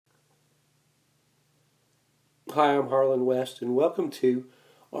Hi, I'm Harlan West, and welcome to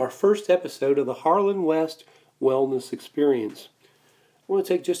our first episode of the Harlan West Wellness Experience. I want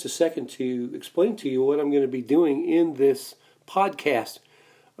to take just a second to explain to you what I'm going to be doing in this podcast.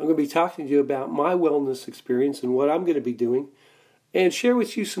 I'm going to be talking to you about my wellness experience and what I'm going to be doing, and share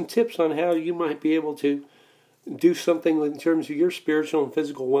with you some tips on how you might be able to do something in terms of your spiritual and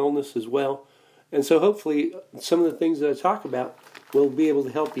physical wellness as well. And so hopefully some of the things that I talk about will be able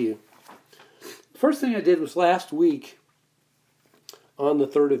to help you. First thing I did was last week, on the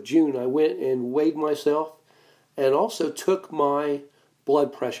 3rd of June, I went and weighed myself and also took my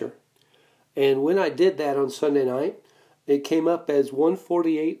blood pressure. And when I did that on Sunday night, it came up as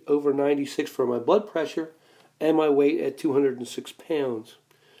 148/96 for my blood pressure and my weight at 206 pounds.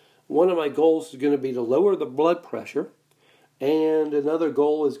 One of my goals is going to be to lower the blood pressure, and another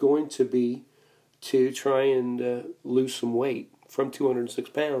goal is going to be to try and lose some weight from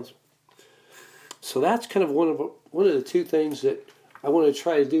 206 pounds. So that's kind of one of the two things that I want to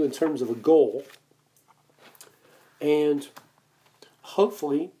try to do in terms of a goal. And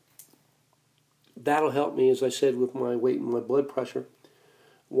hopefully that'll help me, as I said, with my weight and my blood pressure.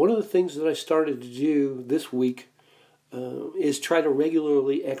 One of the things that I started to do this week is try to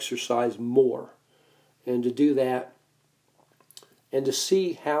regularly exercise more. And to do that and to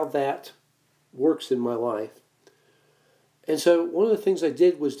see how that works in my life. And so one of the things I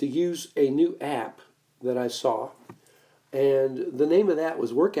did was to use a new app that I saw. And the name of that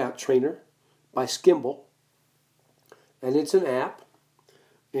was Workout Trainer by Skimble. And it's an app.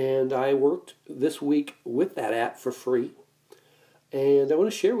 And I worked this week with that app for free. And I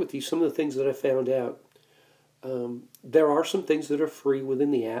want to share with you some of the things that I found out. There are some things that are free within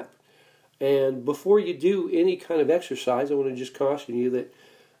the app. And before you do any kind of exercise, I want to just caution you that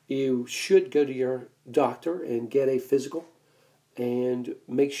you should go to your doctor and get a physical and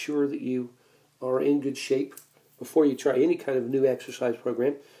make sure that you are in good shape before you try any kind of new exercise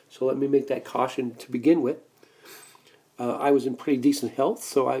program. So let me make that caution to begin with. I was in pretty decent health,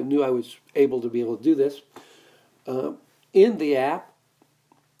 so I knew I was able to do this. In the app,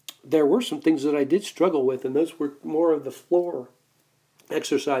 there were some things that I did struggle with, and those were more of the floor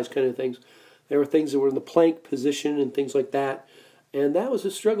exercise kind of things. There were things that were in the plank position and things like that. And that was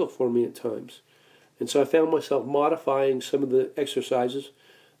a struggle for me at times. And so I found myself modifying some of the exercises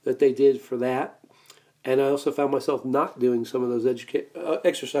that they did for that. And I also found myself not doing some of those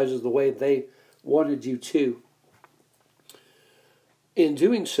exercises the way they wanted you to. In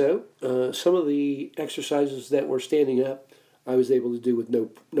doing so, some of the exercises that were standing up, I was able to do with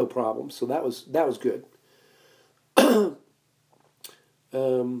no problem. So that was good.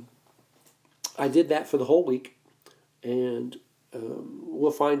 I did that for the whole week. And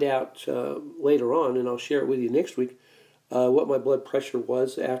we'll find out later on, and I'll share it with you next week, what my blood pressure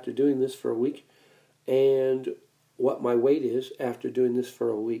was after doing this for a week and what my weight is after doing this for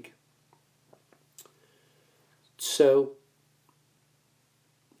a week. So,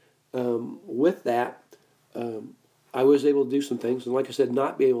 with that, I was able to do some things, and like I said,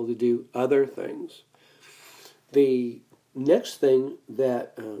 not be able to do other things. The next thing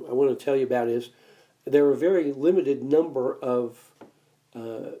that I want to tell you about is there are a very limited number of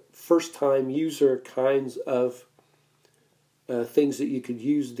first-time user kinds of things that you could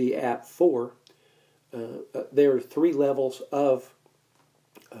use the app for. There are 3 levels of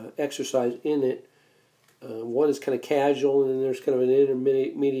exercise in it. One is kind of casual, and then there's kind of an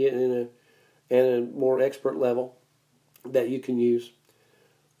intermediate and a more expert level that you can use.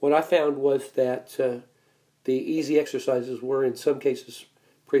 What I found was that the easy exercises were, in some cases,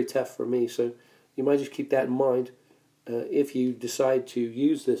 pretty tough for me. So you might just keep that in mind if you decide to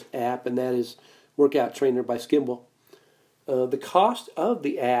use this app, and that is Workout Trainer by Skimble. The cost of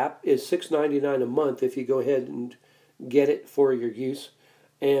the app is $6.99 a month if you go ahead and get it for your use,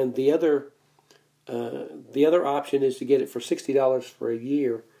 and the other option is to get it for $60 for a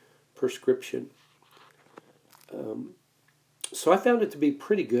year prescription. So I found it to be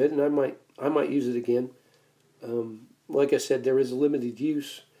pretty good, and I might use it again. Like I said, there is a limited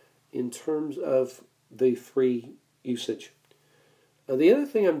use in terms of the free usage. The other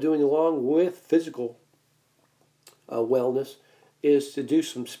thing I'm doing along with physical wellness is to do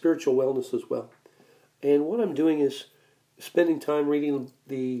some spiritual wellness as well. And what I'm doing is spending time reading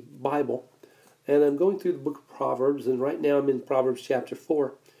the Bible. And I'm going through the book of Proverbs, and right now I'm in Proverbs chapter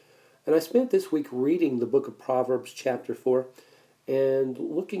 4. And I spent this week reading the book of Proverbs chapter 4 and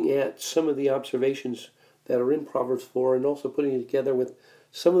looking at some of the observations that are in Proverbs 4 and also putting it together with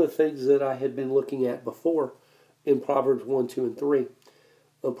some of the things that I had been looking at before in Proverbs 1, 2, and 3.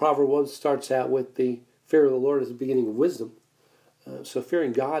 Proverb 1 starts out with the fear of the Lord is the beginning of wisdom. So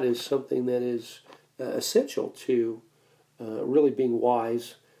fearing God is something that is essential to really being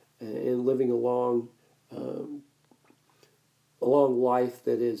wise and living a long life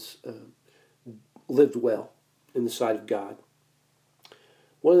that is lived well in the sight of God.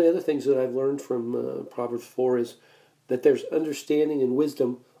 One of the other things that I've learned from Proverbs 4 is that there's understanding and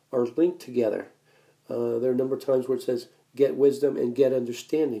wisdom are linked together. There are a number of times where it says, get wisdom and get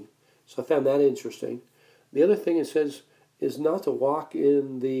understanding. So I found that interesting. The other thing it says is not to walk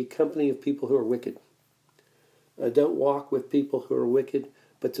in the company of people who are wicked. Don't walk with people who are wicked,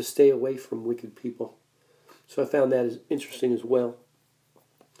 but to stay away from wicked people. So I found that as interesting as well.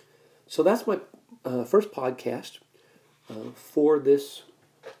 So that's my first podcast for this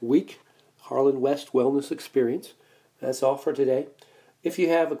week, Harlan West Wellness Experience. That's all for today. If you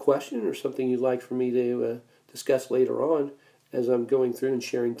have a question or something you'd like for me to discuss later on as I'm going through and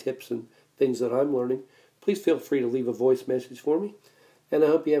sharing tips and things that I'm learning, please feel free to leave a voice message for me. And I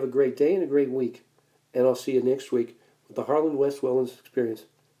hope you have a great day and a great week. And I'll see you next week with the Harlan West Wellness Experience.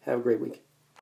 Have a great week.